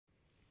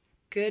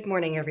Good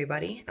morning,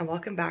 everybody, and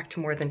welcome back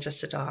to More Than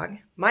Just a Dog.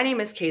 My name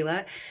is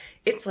Kayla.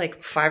 It's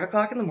like 5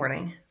 o'clock in the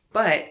morning,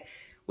 but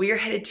we are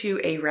headed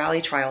to a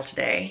rally trial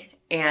today,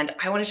 and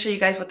I want to show you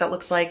guys what that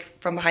looks like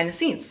from behind the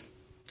scenes.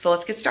 So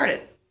let's get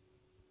started.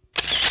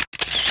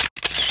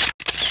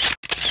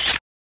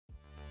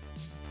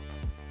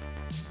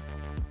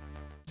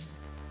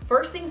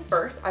 First things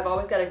first, I've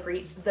always got to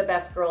greet the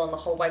best girl in the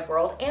whole wide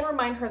world and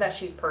remind her that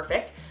she's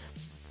perfect.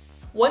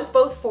 Once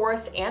both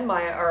Forrest and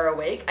Maya are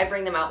awake, I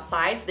bring them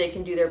outside so they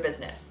can do their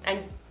business.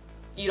 And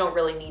you don't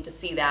really need to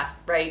see that,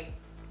 right?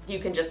 You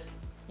can just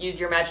use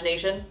your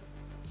imagination.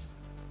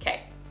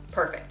 Okay,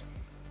 perfect.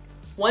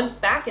 Once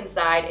back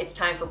inside, it's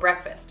time for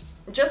breakfast.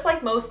 Just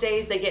like most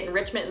days, they get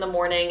enrichment in the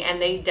morning,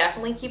 and they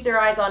definitely keep their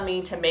eyes on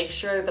me to make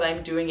sure that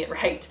I'm doing it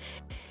right.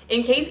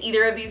 In case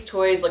either of these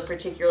toys look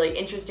particularly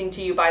interesting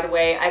to you, by the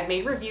way, I've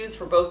made reviews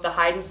for both the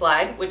Hide and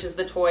Slide, which is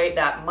the toy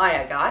that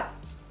Maya got,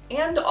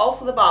 and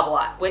also the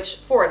Bobble-Lot, which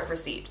Forrest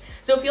received.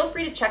 So feel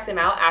free to check them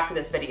out after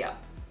this video.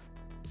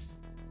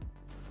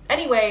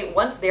 Anyway,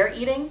 once they're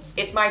eating,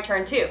 it's my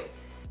turn too.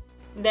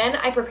 Then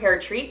I prepare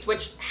treats,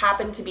 which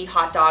happen to be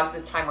hot dogs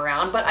this time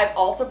around, but I've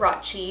also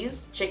brought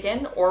cheese,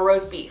 chicken, or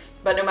roast beef.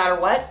 But no matter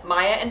what,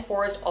 Maya and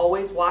Forrest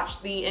always watch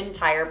the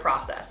entire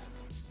process.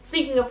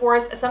 Speaking of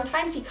Forrest,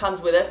 sometimes he comes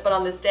with us, but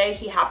on this day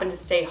he happened to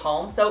stay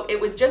home, so it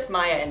was just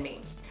Maya and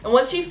me. And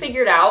once she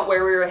figured out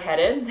where we were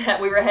headed, that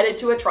we were headed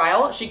to a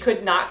trial, she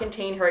could not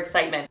contain her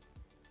excitement.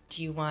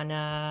 Do you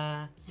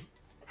wanna...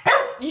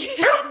 You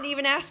didn't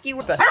even ask you.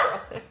 And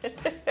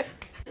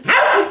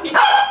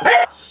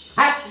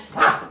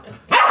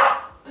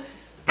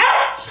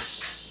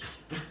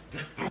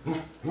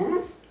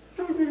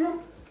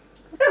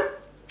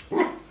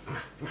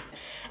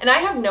I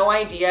have no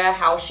idea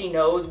how she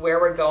knows where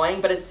we're going,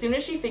 but as soon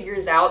as she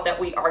figures out that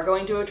we are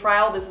going to a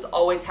trial, this is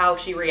always how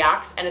she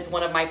reacts, and it's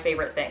one of my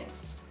favorite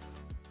things.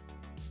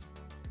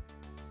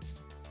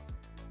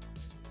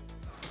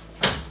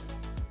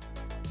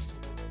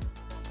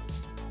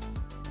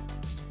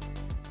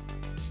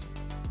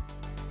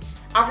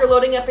 After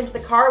loading up into the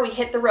car, we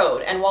hit the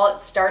road, and while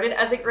it started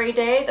as a gray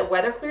day, the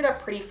weather cleared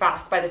up pretty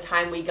fast by the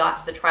time we got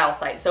to the trial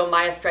site. So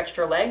Maya stretched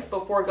her legs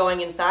before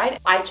going inside.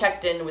 I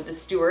checked in with the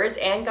stewards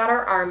and got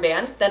our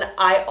armband. Then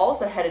I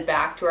also headed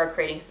back to our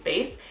crating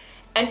space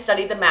and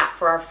studied the map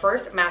for our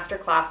first master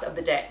class of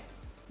the day.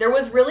 There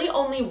was really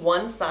only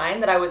one sign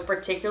that I was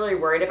particularly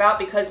worried about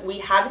because we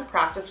hadn't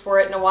practiced for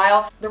it in a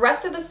while. The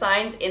rest of the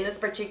signs in this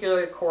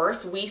particular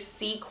course we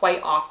see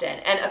quite often,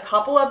 and a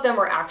couple of them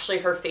were actually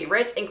her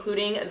favorites,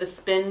 including the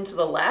spin to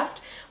the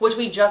left, which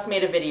we just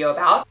made a video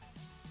about.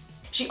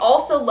 She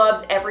also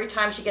loves every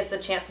time she gets the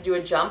chance to do a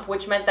jump,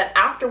 which meant that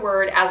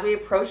afterward, as we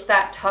approached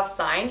that tough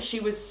sign, she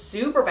was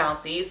super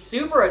bouncy,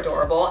 super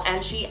adorable,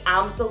 and she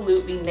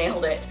absolutely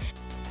nailed it.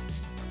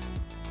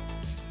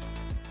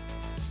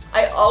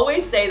 I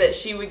always say that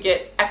she would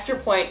get extra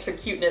points for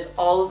cuteness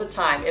all of the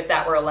time if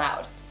that were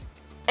allowed.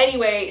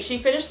 Anyway, she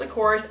finished the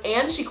course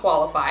and she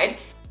qualified,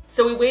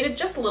 so we waited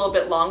just a little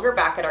bit longer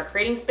back at our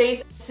crating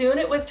space. Soon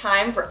it was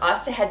time for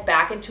us to head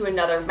back into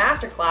another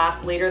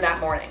masterclass later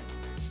that morning.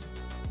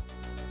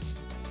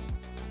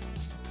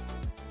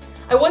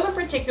 I wasn't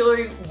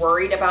particularly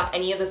worried about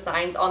any of the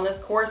signs on this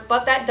course,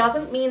 but that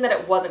doesn't mean that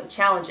it wasn't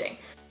challenging.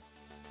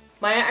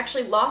 Maya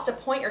actually lost a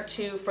point or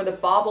two for the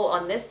bobble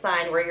on this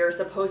sign where you're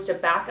supposed to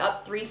back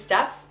up 3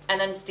 steps and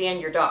then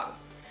stand your dog.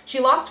 She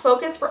lost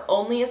focus for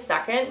only a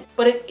second,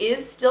 but it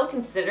is still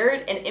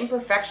considered an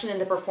imperfection in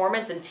the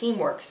performance and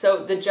teamwork,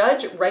 so the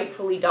judge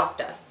rightfully docked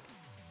us.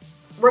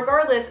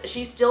 Regardless,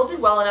 she still did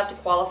well enough to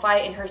qualify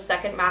in her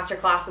second master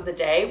class of the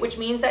day, which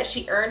means that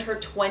she earned her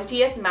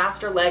 20th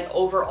master leg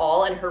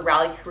overall in her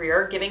rally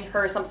career, giving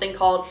her something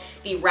called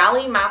the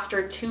Rally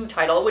Master 2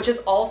 title, which is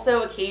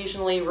also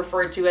occasionally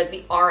referred to as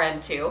the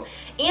RM2,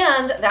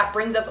 and that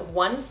brings us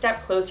one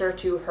step closer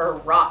to her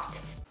rock.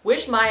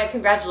 Wish Maya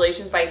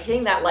congratulations by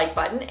hitting that like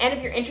button, and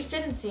if you're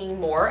interested in seeing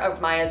more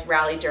of Maya's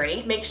rally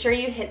journey, make sure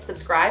you hit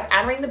subscribe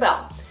and ring the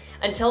bell.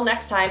 Until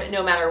next time,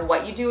 no matter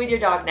what you do with your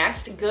dog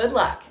next, good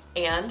luck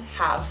and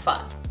have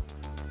fun.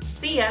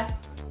 See ya!